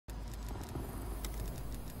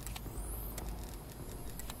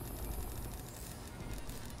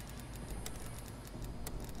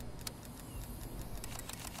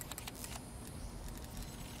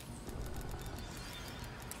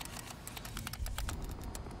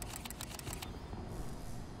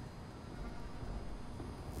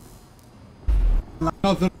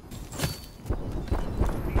Nothing.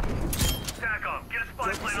 TACOM, get a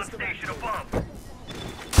spy plane on station above.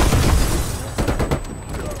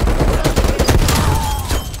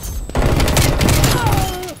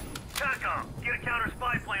 TACOM, get a counter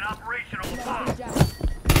spy plane operational above.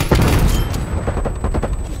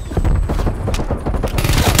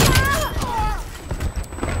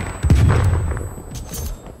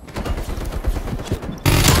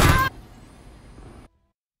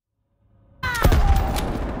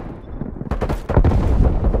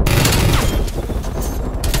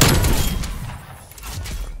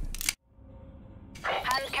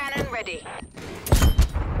 Ready.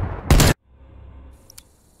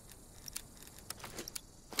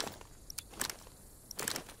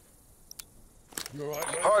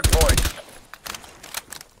 Hard point.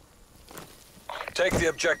 Take the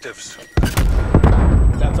objectives.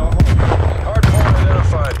 That's all. Hard point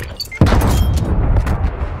identified.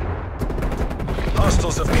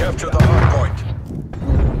 Hostiles have captured the hard point.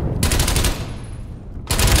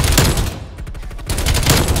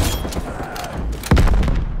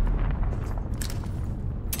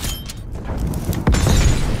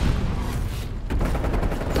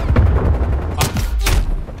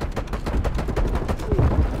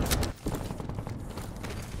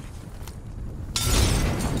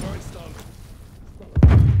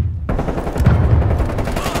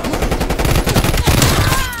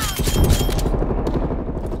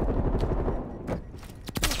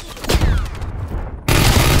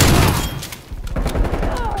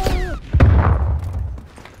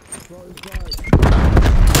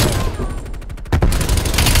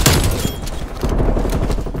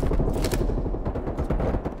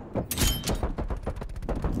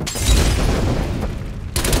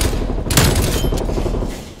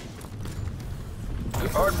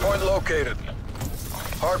 Hardpoint located.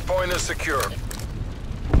 Hardpoint is secure.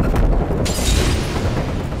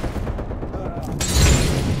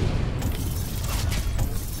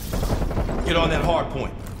 Get on that hard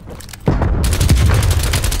point.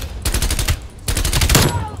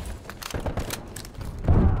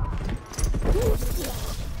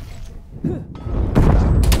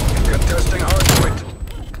 Contesting hardpoint.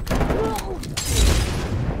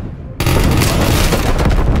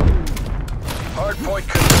 Hardpoint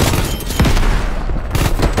contested.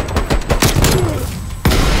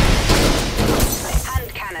 Hand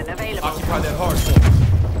cannon available. Occupy that hard point.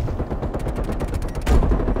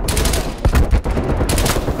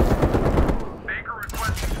 Baker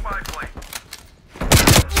requesting spy plane.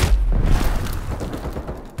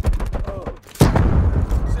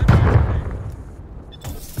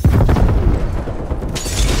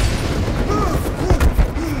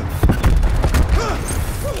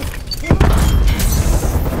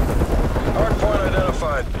 Hardpoint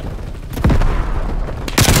identified.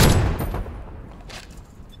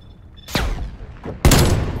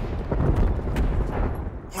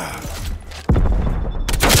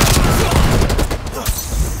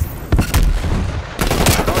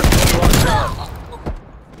 Hardpoint locked down.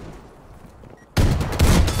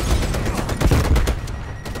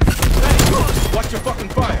 Watch your fucking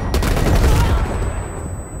fire.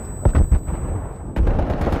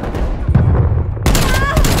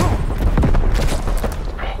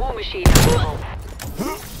 War machine available.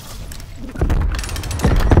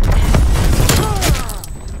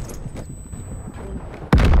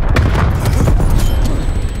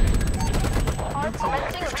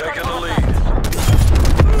 You've taken the lead.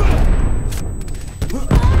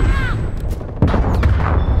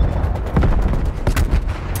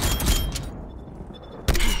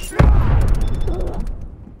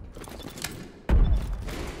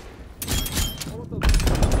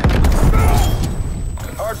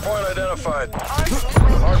 Hardpoint identified.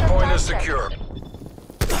 Hardpoint is secure.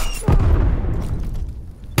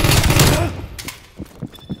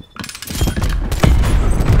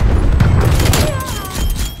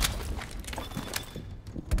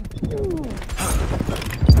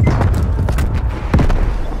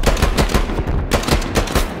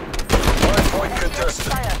 Hardpoint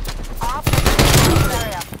contested.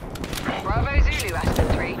 Bravo Zulu, Aston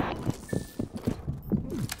 3.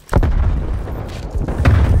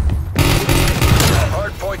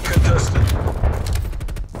 Hardpoint contested.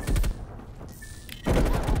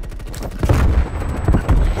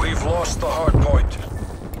 We've lost the hardpoint.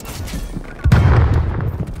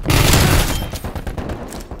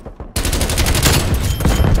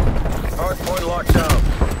 Hardpoint locked down.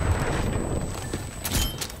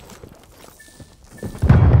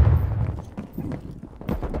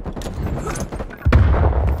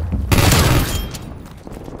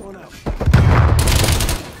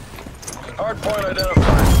 Hardpoint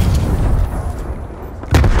identified.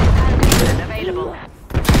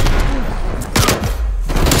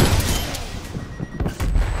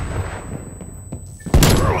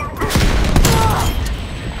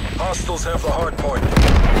 Hostiles have the hard point.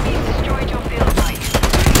 Enemies destroyed your field mic.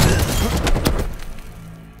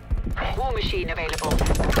 War machine available.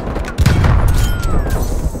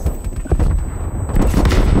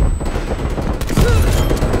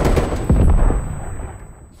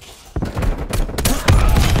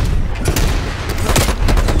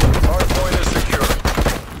 Hardpoint is secure.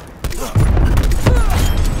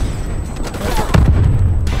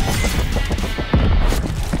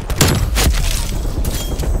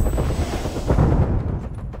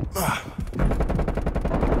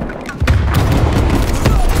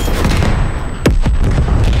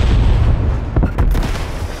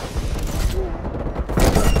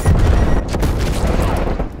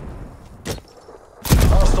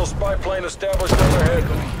 Hostile spy plane established overhead.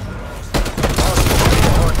 Hostile at the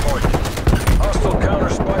hard point. Hostile counter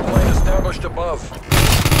spy plane established above.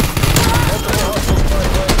 Multiple hostile spy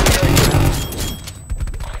planes detected.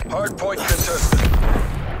 Hard point contested.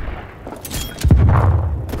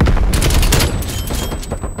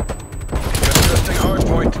 Contesting hard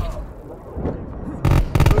point.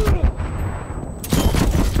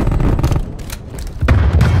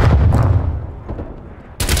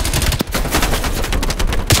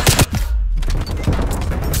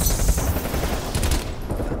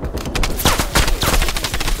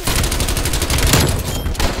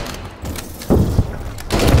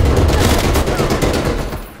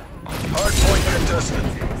 Hard point contested.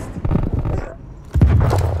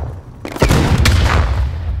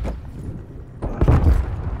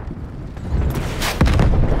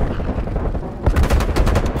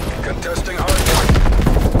 Contesting hard point.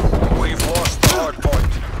 We've lost the hard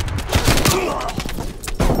point.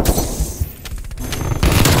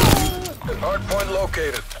 Hard point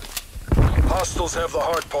located. Hostiles have the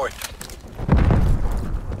hard point.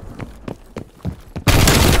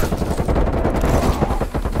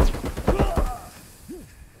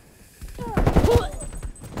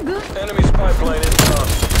 Enemy spy plane inbound.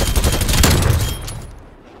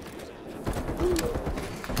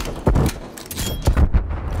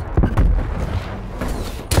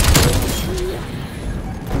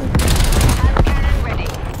 Hand cannon ready.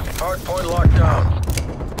 Hard point locked down.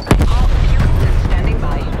 Half fuel and standing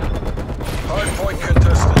by. Hard point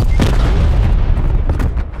contested.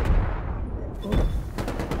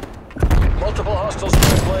 Multiple hostile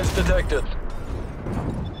spy planes detected.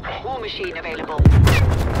 War machine available.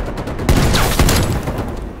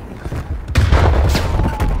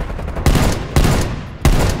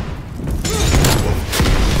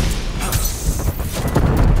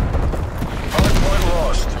 Hard point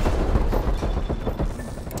lost.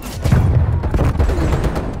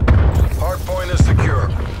 Hard point is secure.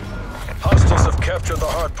 Hostiles have captured the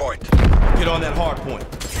hard point. Get on that hard point.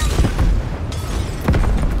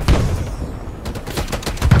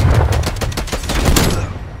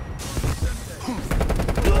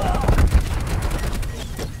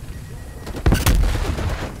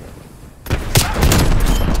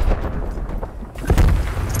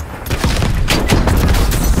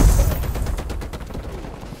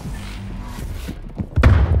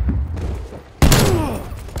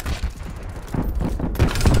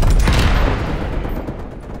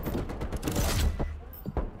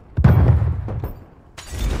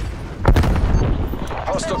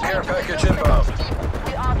 Hostile care package inbound.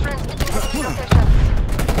 We are transmitting position.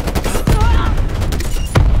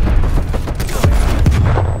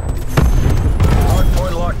 Hard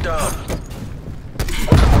point locked down.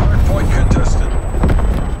 Hard point contested.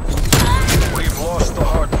 We've lost the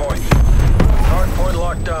hard point. Hard point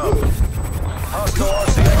locked down. Hostile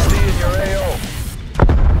RCXD in your AO.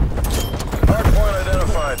 Hard point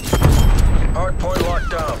identified. Hard point locked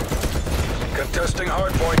down. Contesting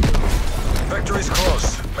hard point. Victory's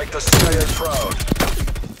close. Make the CIA proud.